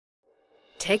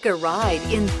Take a ride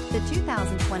in the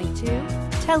 2022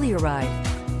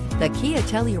 Telluride. The Kia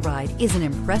Telluride is an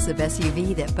impressive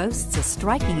SUV that boasts a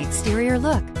striking exterior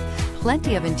look,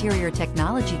 plenty of interior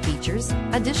technology features,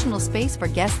 additional space for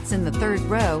guests in the third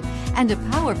row, and a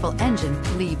powerful engine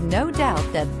leave no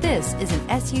doubt that this is an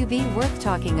SUV worth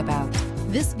talking about.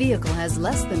 This vehicle has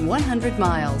less than 100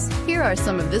 miles. Here are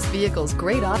some of this vehicle's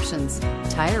great options: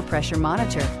 tire pressure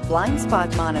monitor, blind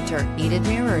spot monitor, heated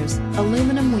mirrors,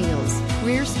 aluminum wheels,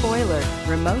 rear spoiler,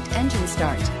 remote engine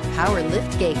start, power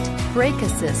lift gate, brake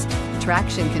assist,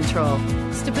 traction control,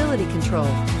 stability control.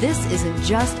 This isn't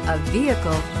just a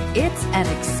vehicle, it's an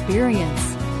experience.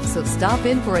 So stop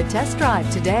in for a test drive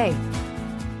today.